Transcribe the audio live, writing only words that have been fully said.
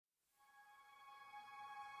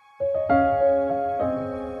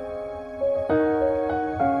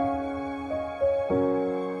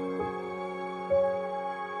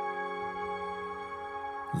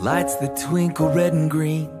Lights that twinkle red and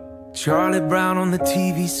green, Charlie Brown on the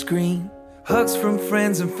TV screen, hugs from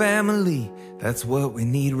friends and family, that's what we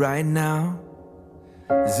need right now.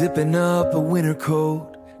 Zipping up a winter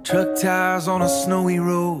coat, truck tires on a snowy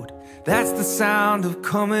road, that's the sound of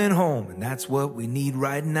coming home, and that's what we need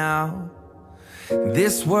right now.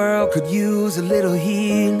 This world could use a little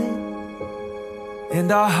healing,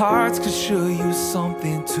 and our hearts could sure use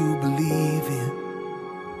something to believe in.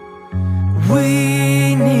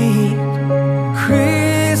 We need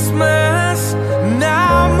Christmas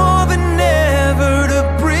now more than ever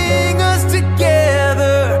to bring us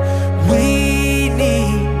together. We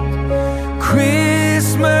need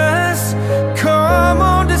Christmas, come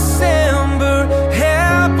on December,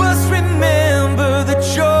 help us remember the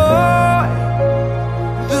joy,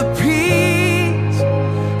 the peace,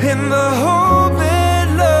 and the hope that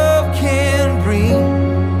love can bring.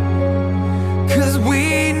 'Cause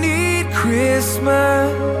we need Christmas.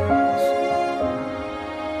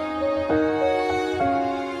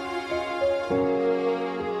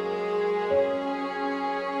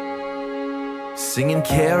 Singing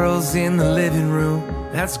carols in the living room,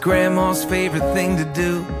 that's Grandma's favorite thing to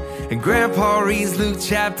do. And Grandpa reads Luke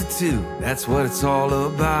chapter 2, that's what it's all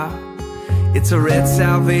about. It's a Red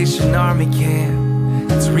Salvation Army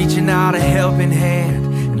camp, it's reaching out a helping hand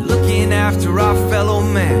and looking after our fellow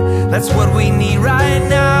man. That's what we need right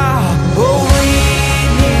now. Oh, we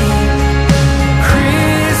need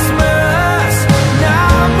Christmas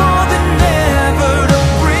now more than ever to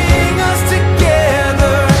bring us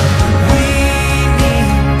together. We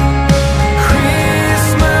need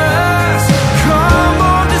Christmas, come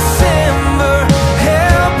on December,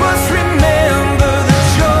 help us remember the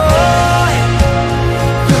joy,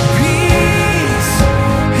 the peace,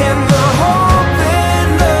 and the hope that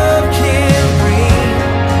love can bring.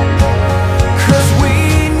 'Cause we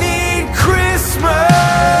need Christmas.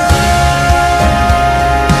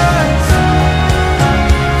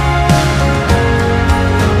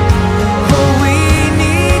 Oh, we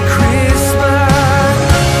need Christmas.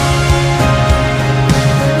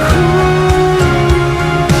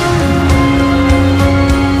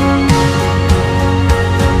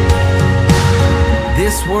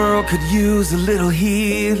 This world could use a little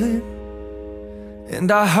healing,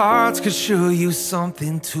 and our hearts could sure use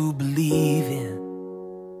something to believe in.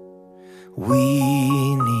 We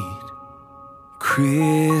need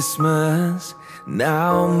Christmas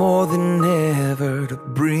now more than ever to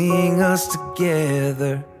bring us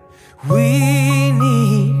together. We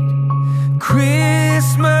need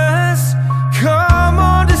Christmas, come